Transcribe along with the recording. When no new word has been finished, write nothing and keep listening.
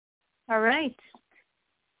All right.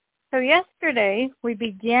 So yesterday we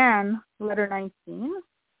began letter 19.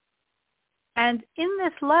 And in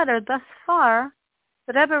this letter, thus far,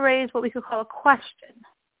 the Rebbe raised what we could call a question.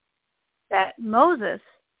 That Moses,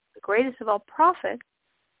 the greatest of all prophets,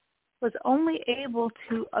 was only able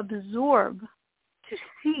to absorb, to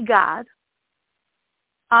see God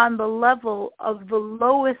on the level of the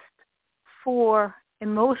lowest four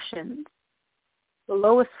emotions, the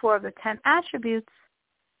lowest four of the 10 attributes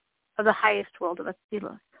of the highest world of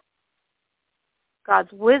Atzilus.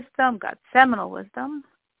 God's wisdom, God's seminal wisdom,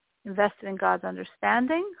 invested in God's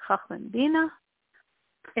understanding, Chachma and Bina,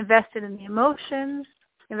 invested in the emotions,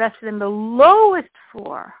 invested in the lowest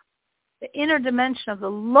four, the inner dimension of the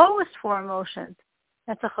lowest four emotions,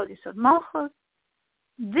 Netzach Hod Yesod Malchus.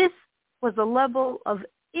 This was the level of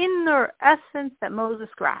inner essence that Moses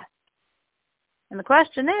grasped. And the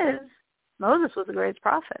question is, Moses was the greatest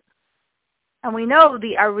prophet. And we know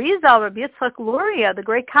the Arizal, Rabbi Yitzchak Luria, the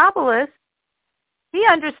great Kabbalist, he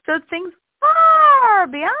understood things far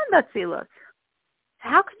beyond Atzilus.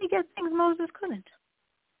 How could he get things Moses couldn't?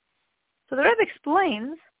 So the Rebbe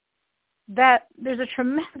explains that there's a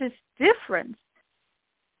tremendous difference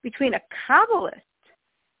between a Kabbalist,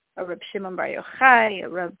 a Reb Shimon Bar Yochai, a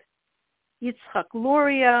Reb Yitzchak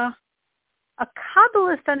Luria. A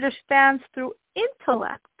Kabbalist understands through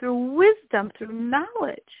intellect, through wisdom, through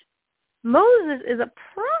knowledge. Moses is a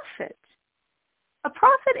prophet. A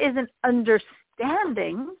prophet isn't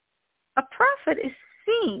understanding. A prophet is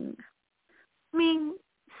seeing.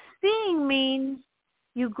 Seeing means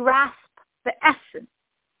you grasp the essence.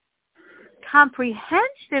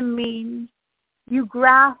 Comprehension means you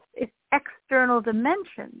grasp its external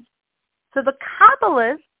dimensions. So the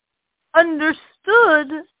Kabbalist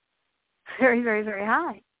understood very, very, very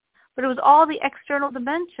high. But it was all the external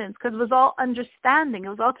dimensions because it was all understanding. It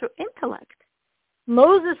was all through intellect.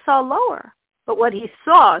 Moses saw lower. But what he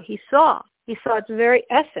saw. He saw its very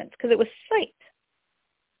essence because it was sight.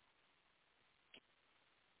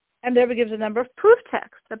 And there gives a number of proof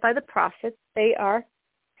texts that by the prophets they are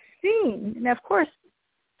seeing. Now, of course,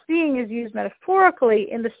 seeing is used metaphorically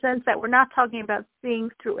in the sense that we're not talking about seeing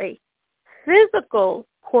through a physical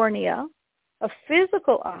cornea, a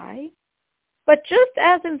physical eye, but just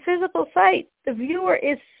as in physical sight, the viewer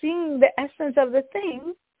is seeing the essence of the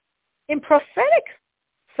thing, in prophetic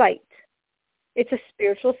sight, it's a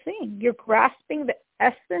spiritual seeing. You're grasping the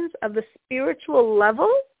essence of the spiritual level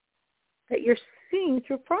that you're seeing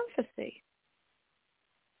through prophecy.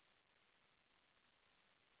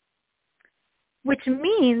 Which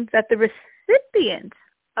means that the recipient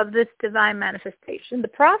of this divine manifestation, the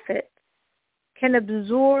prophet, can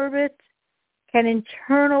absorb it, can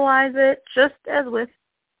internalize it, just as with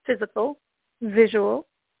physical, visual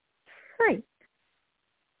sight.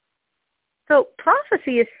 So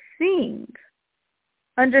prophecy is seeing.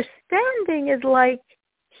 Understanding is like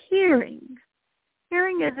hearing.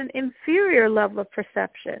 Hearing is an inferior level of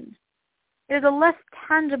perception. It is a less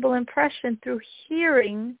tangible impression through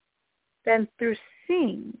hearing than through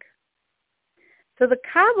seeing. So the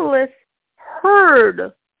Kabbalists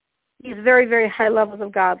heard these very, very high levels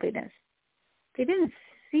of godliness. They didn't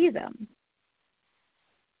see them.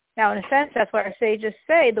 Now, in a sense, that's why our sages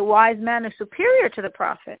say the wise man is superior to the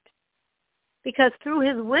prophet. Because through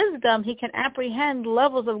his wisdom, he can apprehend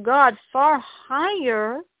levels of God far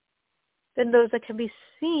higher than those that can be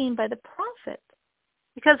seen by the prophet.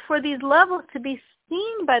 Because for these levels to be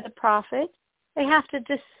seen by the prophet, they have to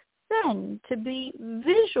descend, to be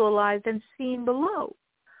visualized and seen below.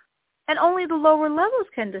 And only the lower levels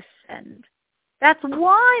can descend. That's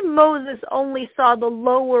why Moses only saw the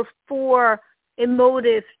lower four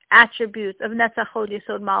emotive attributes of Netzach Hod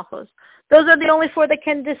Yesod Malchus. Those are the only four that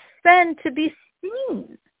can descend to be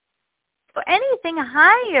seen. So anything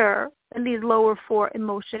higher than these lower four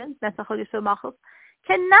emotions, Netzach Hod Yesod Malchus,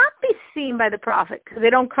 cannot be seen by the prophet because they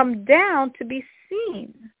don't come down to be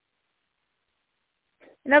seen.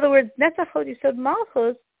 In other words, Netzach Hod Yesod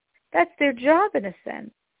Malchus, that's their job in a sense,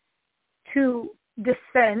 to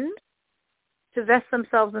descend, to vest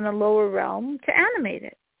themselves in a lower realm, to animate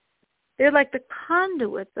it. They're like the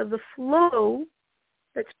conduits of the flow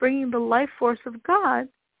that's bringing the life force of God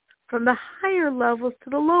from the higher levels to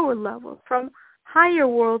the lower levels, from higher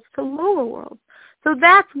worlds to lower worlds. So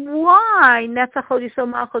that's why Netzach Hod Yesod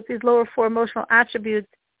Malchus, these lower four emotional attributes,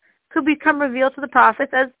 could become revealed to the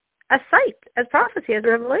prophets as sight, as prophecy, as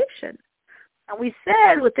revelation. And we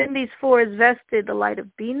said within these four is vested the light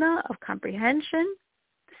of Bina, of comprehension,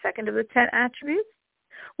 the second of the 10 attributes,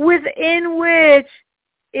 within which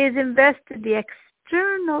is invested the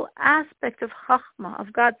external aspect of Chachma,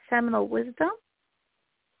 of God's seminal wisdom,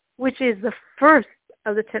 which is the first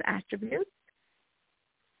of the 10 attributes,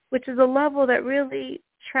 which is a level that really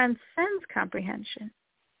transcends comprehension.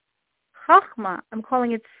 Chachma, I'm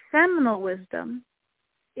calling it seminal wisdom,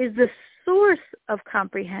 is the source of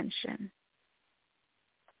comprehension.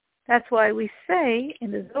 That's why we say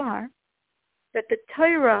in the Zohar that the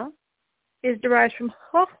Torah is derived from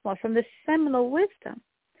Chachma, from the seminal wisdom,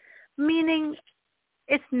 meaning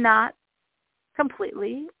it's not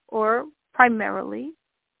completely or primarily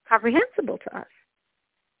comprehensible to us.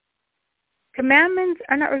 Commandments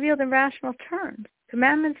are not revealed in rational terms.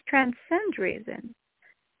 Commandments transcend reason.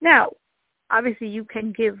 Now, obviously you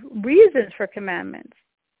can give reasons for commandments,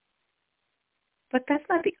 but that's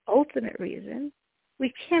not the ultimate reason.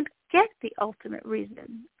 We can't get the ultimate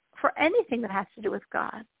reason for anything that has to do with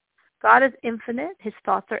God. God is infinite. His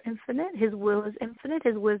thoughts are infinite. His will is infinite.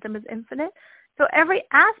 His wisdom is infinite. So every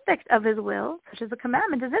aspect of his will, such as the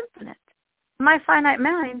commandment, is infinite. My finite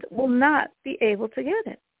mind will not be able to get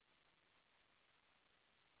it.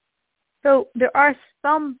 So there are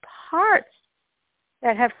some parts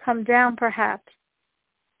that have come down perhaps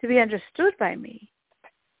to be understood by me,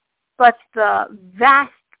 but the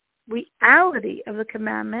vast reality of the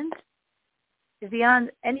commandment is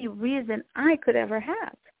beyond any reason I could ever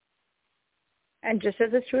have. And just as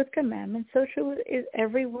it's true with commandments, so true is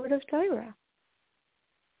every word of Torah.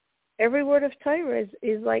 Every word of Torah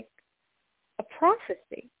is like a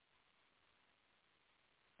prophecy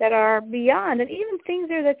that are beyond, and even things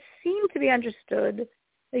there that seem to be understood.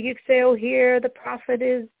 Like you could say, oh, here the prophet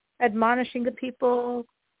is admonishing the people.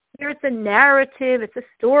 Here it's a narrative, it's a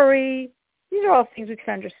story. These are all things we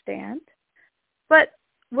can understand. But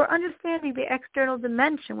we're understanding the external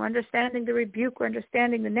dimension. We're understanding the rebuke. We're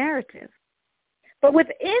understanding the narrative. But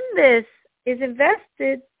within this is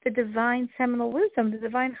invested the divine seminal wisdom, the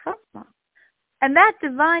divine chachma. And that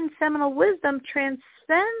divine seminal wisdom transcends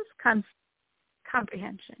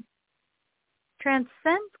comprehension,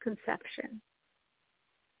 transcends conception.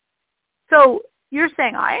 So you're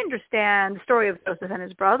saying, I understand the story of Joseph and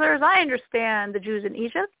his brothers. I understand the Jews in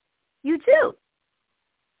Egypt. You do.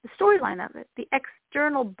 The storyline of it, the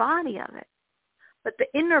external body of it. But the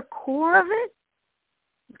inner core of it,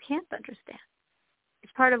 you can't understand.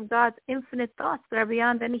 It's part of God's infinite thoughts that are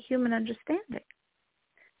beyond any human understanding.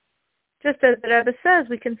 Just as the Rebbe says,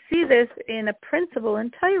 we can see this in a principle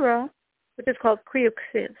in Torah, which is called Kriya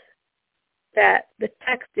Ksiv, that the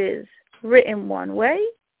text is written one way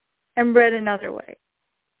and read another way.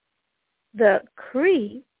 The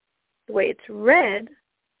Kri, the way it's read,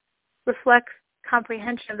 reflects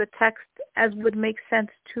comprehension of the text as would make sense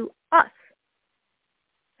to us.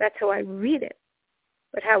 That's how I read it.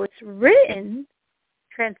 But how it's written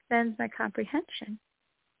transcends my comprehension.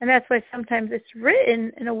 And that's why sometimes it's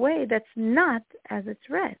written in a way that's not as it's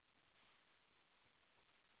read.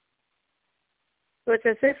 So it's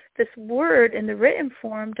as if this word in the written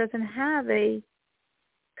form doesn't have a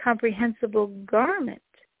comprehensible garment.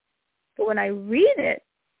 But when I read it,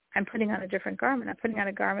 I'm putting on a different garment. I'm putting on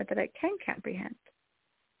a garment that I can comprehend.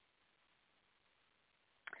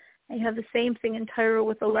 And you have the same thing in Torah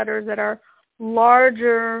with the letters that are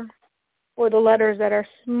larger or the letters that are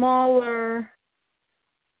smaller.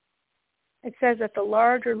 It says that the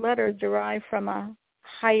larger letters derive from a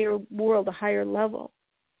higher world, a higher level,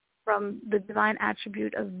 from the divine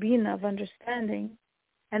attribute of Bina, of understanding,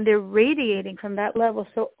 and they're radiating from that level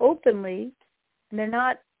so openly, and they're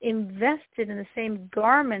not invested in the same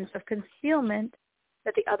garments of concealment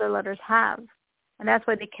that the other letters have. And that's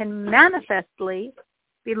why they can manifestly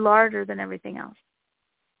be larger than everything else.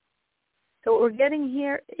 So what we're getting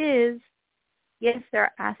here is, yes, there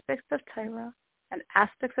are aspects of Torah and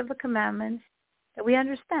aspects of the commandments that we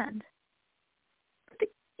understand. But the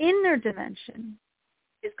inner dimension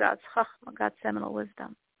is God's chachma, God's seminal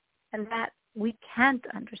wisdom, and that we can't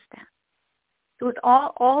understand. So with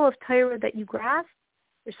all of Torah that you grasp,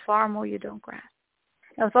 there's far more you don't grasp.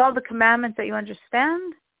 And with all the commandments that you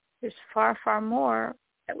understand, there's far, far more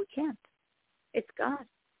that we can't. It's God.